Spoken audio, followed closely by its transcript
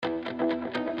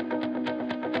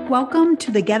Welcome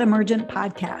to the Get Emergent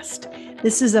podcast.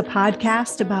 This is a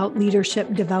podcast about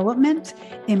leadership development,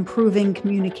 improving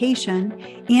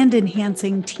communication, and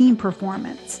enhancing team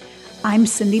performance. I'm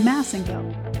Cindy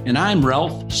Massengill. And I'm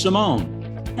Ralph Simone.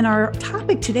 And our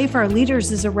topic today for our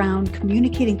leaders is around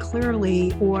communicating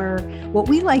clearly, or what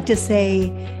we like to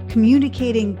say,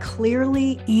 communicating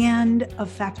clearly and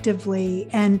effectively.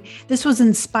 And this was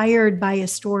inspired by a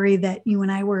story that you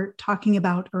and I were talking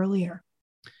about earlier.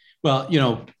 Well,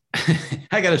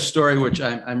 I got a story which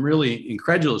I'm really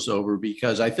incredulous over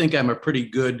because I think I'm a pretty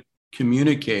good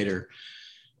communicator,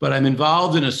 but I'm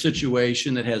involved in a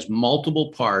situation that has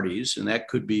multiple parties, and that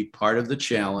could be part of the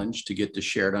challenge to get to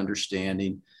shared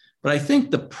understanding. But I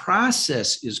think the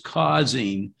process is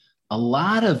causing a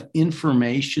lot of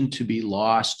information to be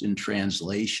lost in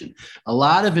translation, a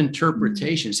lot of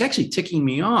interpretation. It's actually ticking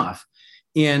me off.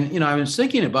 And, I was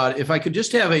thinking about if I could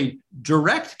just have a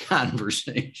direct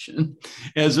conversation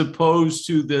as opposed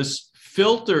to this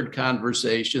filtered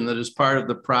conversation that is part of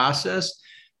the process,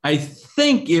 I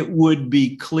think it would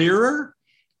be clearer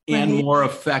and more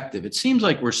effective. It seems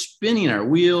like we're spinning our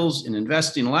wheels and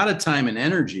investing a lot of time and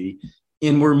energy,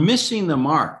 and we're missing the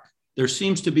mark. There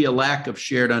seems to be a lack of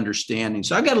shared understanding.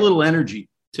 So I got a little energy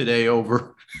today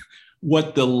over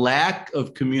what the lack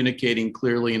of communicating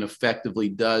clearly and effectively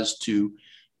does to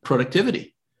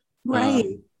productivity.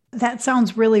 Right. That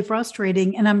sounds really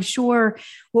frustrating. And I'm sure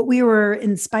what we were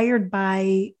inspired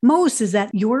by most is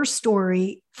that your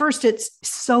story, first, it's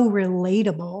so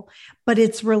relatable, but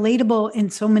it's relatable in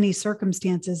so many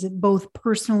circumstances, both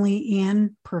personally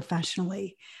and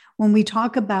professionally. When we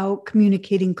talk about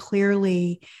communicating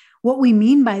clearly, what we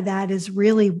mean by that is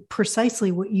really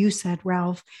precisely what you said,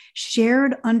 Ralph,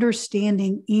 shared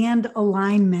understanding and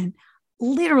alignment,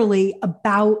 literally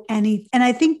about any. And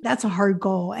I think that's a hard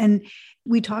goal. And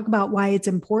we talk about why it's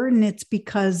important. It's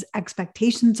because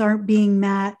expectations aren't being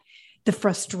met. The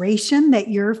frustration that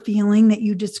you're feeling that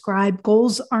you described,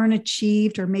 goals aren't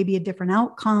achieved, or maybe a different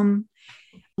outcome,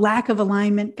 lack of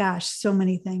alignment, gosh, so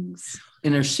many things.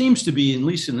 And there seems to be, at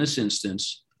least in this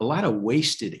instance, a lot of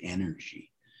wasted energy.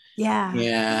 Yeah.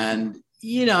 And,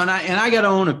 and I got to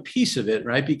own a piece of it,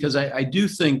 right? Because I do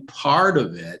think part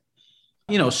of it,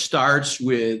 starts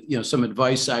with, some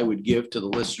advice I would give to the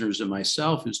listeners and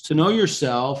myself is to know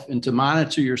yourself and to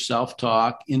monitor your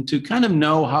self-talk and to kind of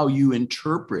know how you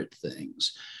interpret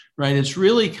things, right? It's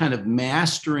really kind of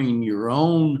mastering your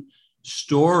own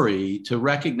story to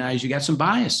recognize you got some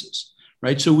biases,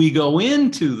 right? So we go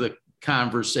into the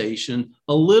conversation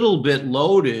a little bit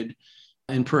loaded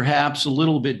and perhaps a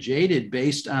little bit jaded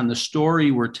based on the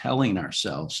story we're telling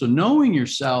ourselves. So knowing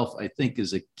yourself, I think,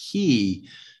 is a key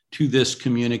to this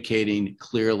communicating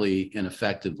clearly and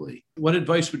effectively. What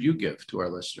advice would you give to our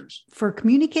listeners? For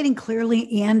communicating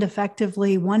clearly and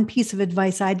effectively, one piece of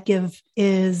advice I'd give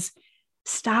is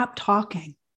stop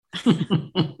talking.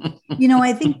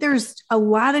 I think there's a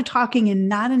lot of talking and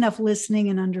not enough listening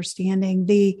and understanding.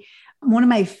 One of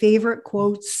my favorite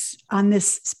quotes on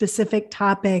this specific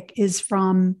topic is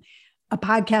from a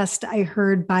podcast I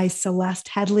heard by Celeste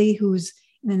Headlee, who's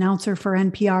an announcer for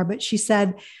NPR, but she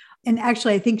said, and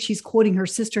actually I think she's quoting her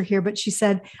sister here, but she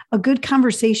said, a good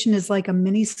conversation is like a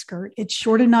mini skirt. It's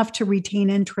short enough to retain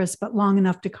interest, but long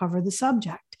enough to cover the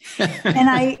subject. And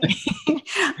I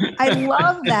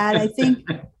love that. I think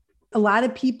a lot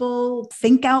of people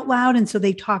think out loud, and so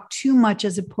they talk too much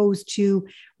as opposed to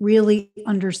really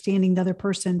understanding the other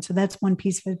person. So that's one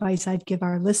piece of advice I'd give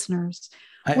our listeners.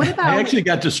 I actually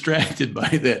got distracted by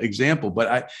that example,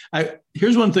 but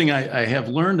here's one thing I have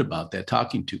learned about that,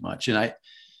 talking too much. And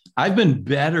I've been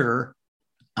better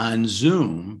on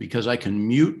Zoom because I can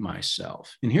mute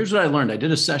myself. And here's what I learned. I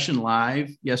did a session live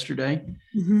yesterday.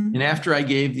 Mm-hmm. And after I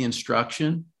gave the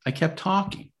instruction, I kept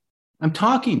talking. I'm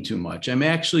talking too much. I'm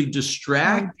actually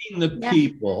distracting the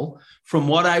people from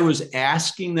what I was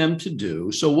asking them to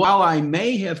do. So while I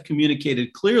may have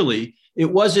communicated clearly,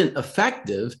 it wasn't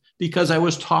effective because I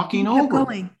was talking over.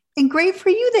 Going. And great for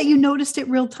you that you noticed it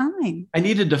real time. I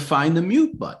needed to find the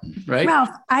mute button, right? Ralph,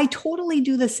 I totally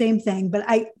do the same thing. But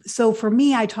so for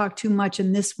me, I talk too much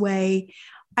in this way.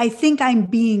 I think I'm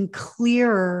being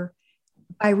clearer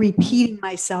by repeating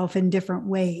myself in different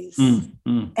ways.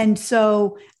 And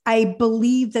so I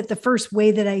believe that the first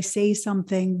way that I say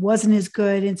something wasn't as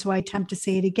good. And so I attempt to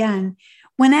say it again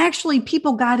when actually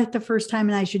people got it the first time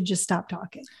and I should just stop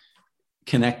talking.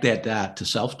 Connect that dot to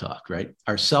self-talk, right?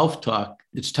 Our self-talk,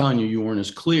 it's telling you weren't as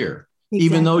clear, exactly.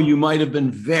 Even though you might have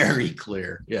been very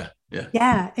clear.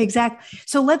 Yeah, exactly.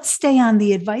 So let's stay on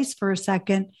the advice for a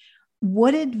second.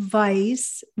 What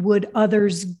advice would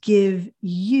others give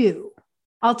you?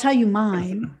 I'll tell you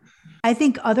mine. I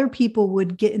think other people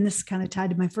would get, and this is kind of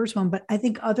tied to my first one, but I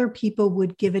think other people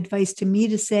would give advice to me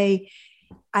to say,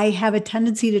 I have a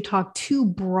tendency to talk too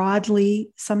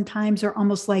broadly sometimes, or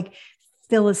almost like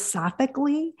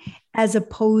philosophically, as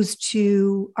opposed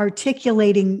to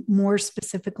articulating more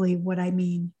specifically what I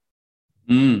mean.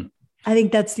 I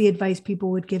think that's the advice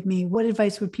people would give me. What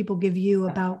advice would people give you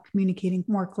about communicating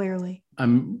more clearly?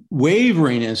 I'm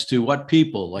wavering as to what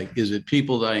people, like, is it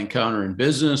people that I encounter in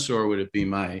business, or would it be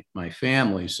my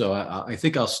family? So I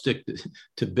think I'll stick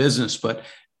to business, but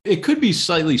it could be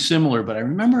slightly similar. But I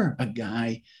remember a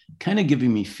guy kind of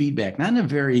giving me feedback, not in a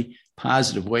very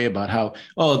positive way, about how,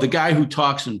 oh, the guy who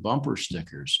talks in bumper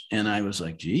stickers. And I was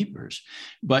like, jeepers.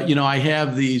 But, I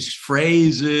have these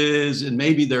phrases, and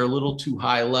maybe they're a little too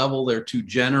high level, they're too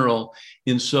general.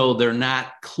 And so they're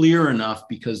not clear enough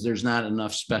because there's not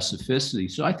enough specificity.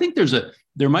 So I think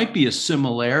there might be a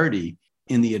similarity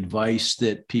in the advice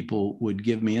that people would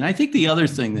give me. And I think the other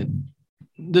thing that,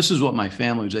 this is what my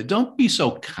family would say, don't be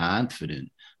so confident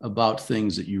about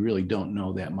things that you really don't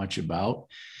know that much about,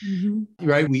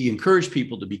 right? We encourage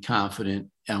people to be confident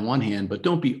on one hand, but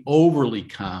don't be overly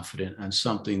confident on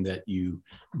something that you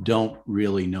don't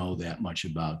really know that much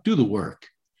about. Do the work,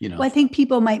 Well, I think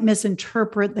people might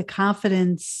misinterpret the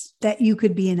confidence that you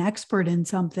could be an expert in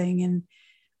something, and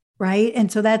right.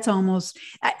 And so that's almost,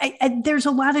 there's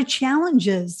a lot of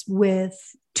challenges with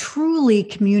truly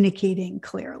communicating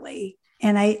clearly.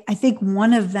 And I think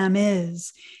one of them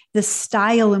is the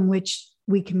style in which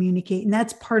we communicate. And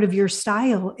that's part of your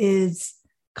style is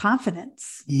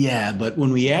confidence. Yeah. But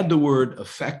when we add the word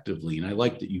effectively, and I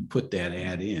like that you put that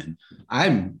add in,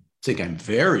 I think I'm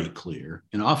very clear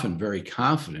and often very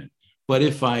confident. But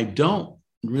if I don't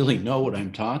really know what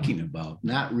I'm talking about,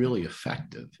 not really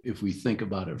effective, if we think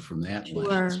about it from that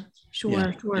lens. Sure.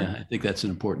 Yeah, I think that's an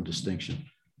important distinction.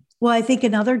 Well, I think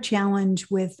another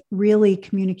challenge with really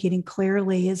communicating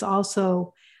clearly is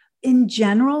also, in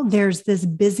general, there's this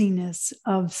busyness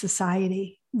of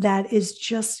society that is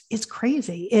just, it's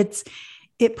crazy.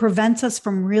 It prevents us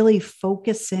from really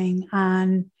focusing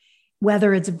on,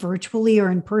 whether it's virtually or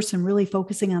in person, really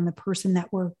focusing on the person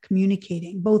that we're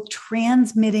communicating, both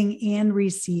transmitting and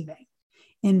receiving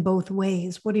in both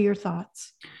ways. What are your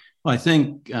thoughts? Well, I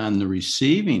think on the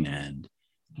receiving end,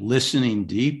 listening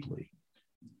deeply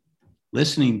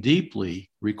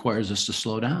requires us to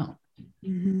slow down.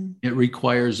 Mm-hmm. It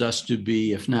requires us to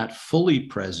be, if not fully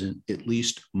present, at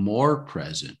least more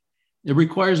present. It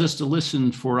requires us to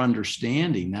listen for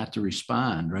understanding, not to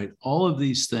respond, right? All of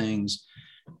these things,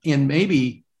 and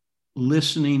maybe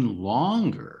listening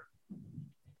longer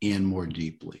and more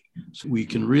deeply, so we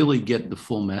can really get the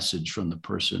full message from the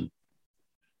person.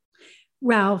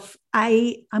 Ralph,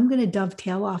 I'm going to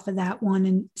dovetail off of that one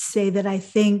and say that I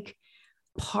think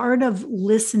part of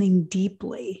listening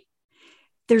deeply,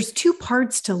 there's two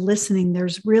parts to listening.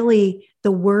 There's really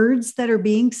the words that are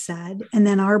being said, and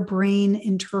then our brain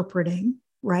interpreting,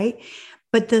 right?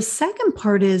 But the second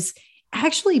part is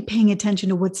actually paying attention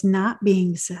to what's not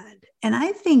being said. And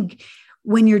I think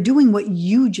when you're doing what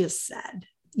you just said,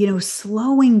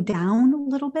 slowing down a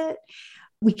little bit,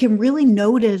 we can really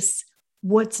notice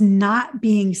what's not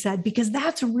being said, because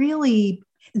that's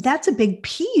a big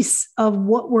piece of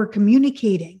what we're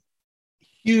communicating.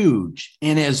 Huge.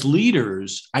 And as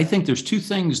leaders, I think there's two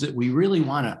things that we really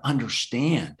want to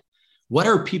understand. What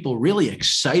are people really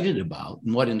excited about,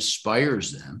 and what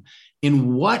inspires them,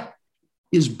 and what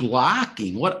is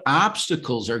blocking, what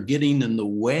obstacles are getting in the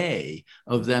way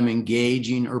of them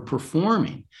engaging or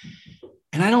performing.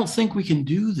 And I don't think we can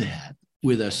do that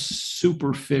with a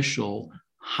superficial,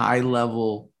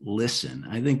 high-level listen.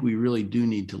 I think we really do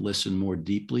need to listen more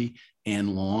deeply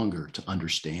and longer to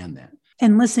understand that.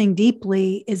 And listening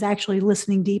deeply is actually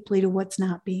listening deeply to what's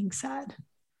not being said.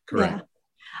 Correct.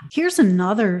 Yeah. Here's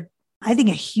another, I think,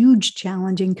 a huge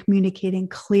challenge in communicating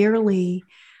clearly.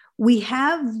 We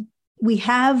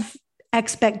have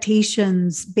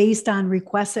expectations based on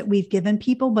requests that we've given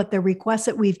people, but the requests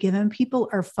that we've given people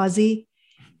are fuzzy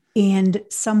and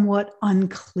somewhat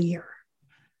unclear.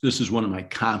 This is one of my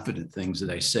confident things that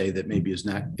I say that maybe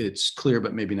it's clear,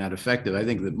 but maybe not effective. I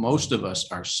think that most of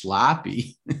us are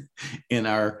sloppy in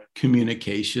our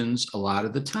communications a lot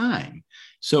of the time.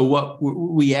 So what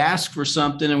we ask for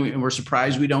something and we're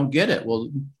surprised we don't get it.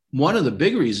 Well, one of the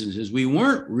big reasons is we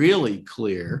weren't really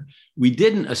clear. We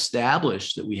didn't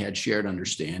establish that we had shared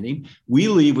understanding. We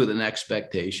leave with an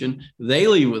expectation. They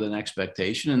leave with an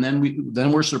expectation. And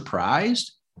then we're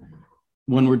surprised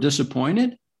when we're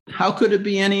disappointed. How could it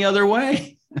be any other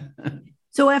way?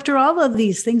 So after all of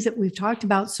these things that we've talked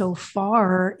about so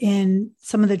far in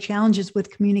some of the challenges with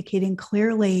communicating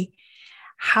clearly,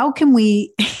 how can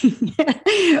we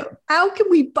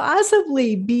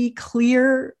possibly be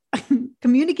clear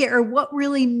communicate, or what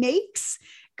really makes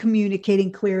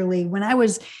communicating clearly? When I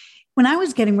was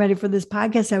getting ready for this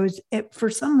podcast, for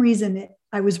some reason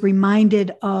I was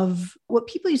reminded of what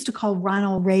people used to call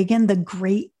Ronald Reagan, the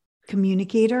great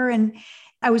communicator. And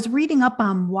I was reading up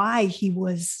on why he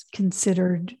was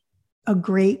considered a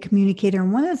great communicator.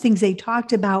 And one of the things they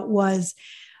talked about was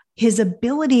his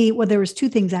ability, well, there was two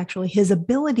things actually, his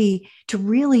ability to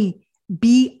really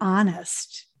be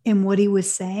honest in what he was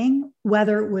saying,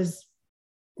 whether it was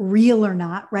real or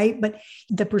not, right? But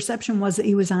the perception was that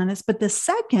he was honest. But the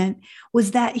second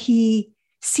was that he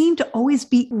seemed to always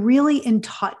be really in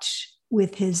touch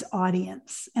with his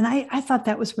audience. And I thought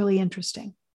that was really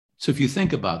interesting. So if you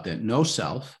think about that, know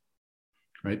self,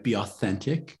 right? Be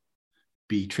authentic,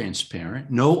 be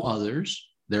transparent, know others,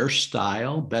 their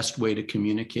style, best way to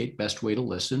communicate, best way to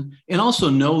listen, and also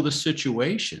know the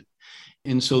situation.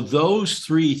 And so those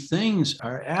three things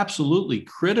are absolutely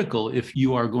critical if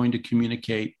you are going to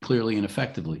communicate clearly and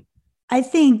effectively. I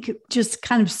think just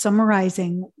kind of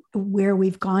summarizing where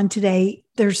we've gone today,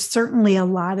 there's certainly a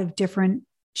lot of different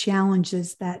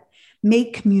challenges that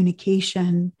make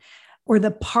communication, or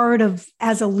the part of,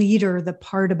 as a leader, the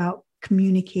part about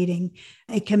communicating,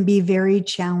 it can be very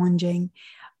challenging.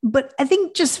 But I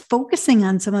think just focusing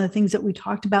on some of the things that we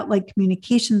talked about, like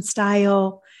communication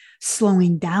style,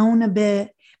 slowing down a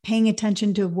bit, paying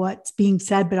attention to what's being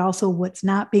said, but also what's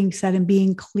not being said, and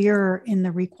being clearer in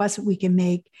the requests that we can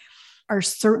make, are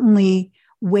certainly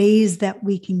ways that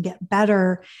we can get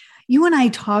better. You and I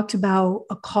talked about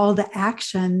a call to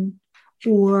action,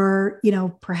 or,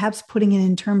 perhaps putting it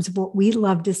in terms of what we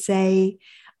love to say,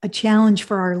 a challenge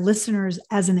for our listeners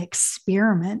as an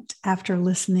experiment after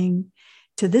listening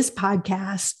to this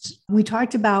podcast. We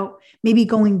talked about maybe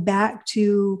going back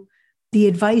to the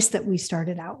advice that we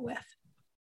started out with.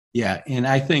 Yeah. And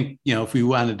I think, if we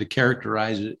wanted to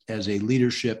characterize it as a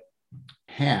leadership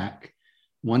hack,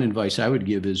 one advice I would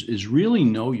give is really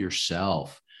know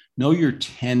yourself, know your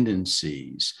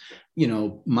tendencies,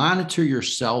 monitor your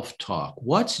self-talk.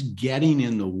 What's getting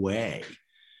in the way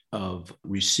of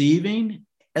receiving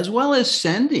as well as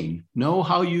sending? Know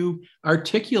how you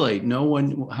articulate,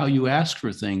 know how you ask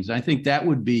for things. I think that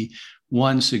would be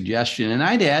one suggestion. And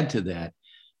I'd add to that,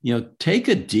 take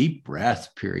a deep breath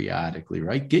periodically,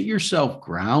 right? Get yourself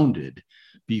grounded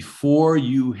before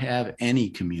you have any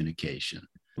communication.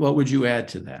 What would you add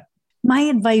to that? My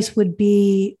advice would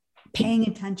be paying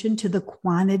attention to the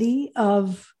quantity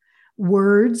of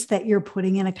words that you're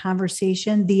putting in a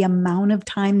conversation, the amount of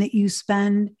time that you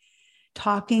spend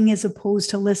talking as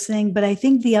opposed to listening. But I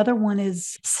think the other one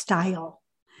is style.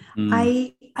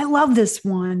 I love this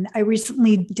one. I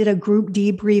recently did a group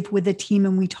debrief with a team,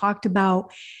 and we talked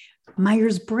about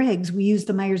Myers-Briggs. We used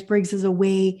the Myers-Briggs as a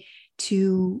way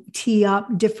to tee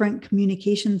up different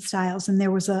communication styles. And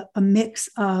there was a mix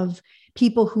of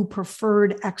people who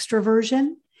preferred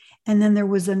extroversion. And then there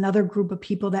was another group of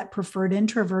people that preferred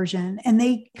introversion, and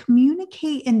they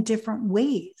communicate in different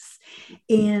ways.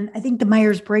 And I think the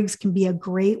Myers-Briggs can be a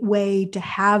great way to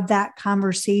have that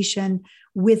conversation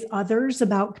with others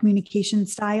about communication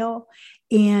style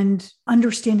and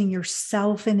understanding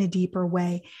yourself in a deeper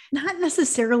way, not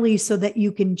necessarily so that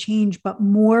you can change, but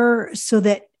more so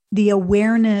that the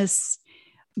awareness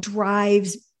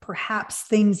drives perhaps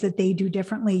things that they do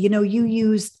differently. You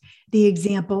used the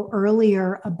example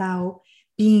earlier about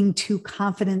being too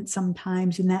confident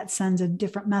sometimes, and that sends a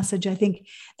different message. I think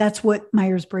that's what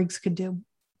Myers-Briggs could do.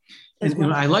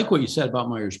 And I like what you said about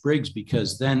Myers-Briggs,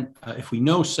 because then if we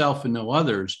know self and know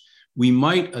others, we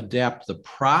might adapt the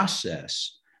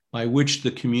process by which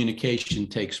the communication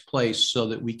takes place so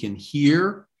that we can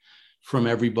hear from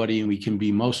everybody and we can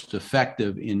be most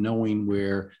effective in knowing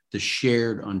where the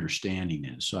shared understanding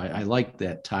is. So I like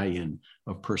that tie-in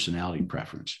of personality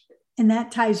preference. And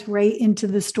that ties right into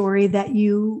the story that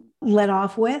you led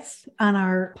off with on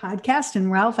our podcast.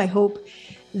 And Ralph, I hope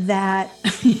that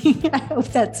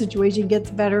situation gets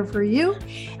better for you.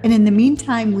 And in the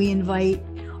meantime, we invite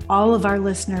all of our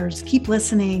listeners, keep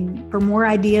listening for more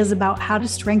ideas about how to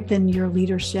strengthen your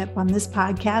leadership on this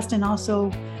podcast, and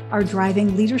also our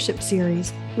Driving Leadership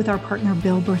series with our partner,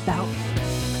 Bill Berthoud.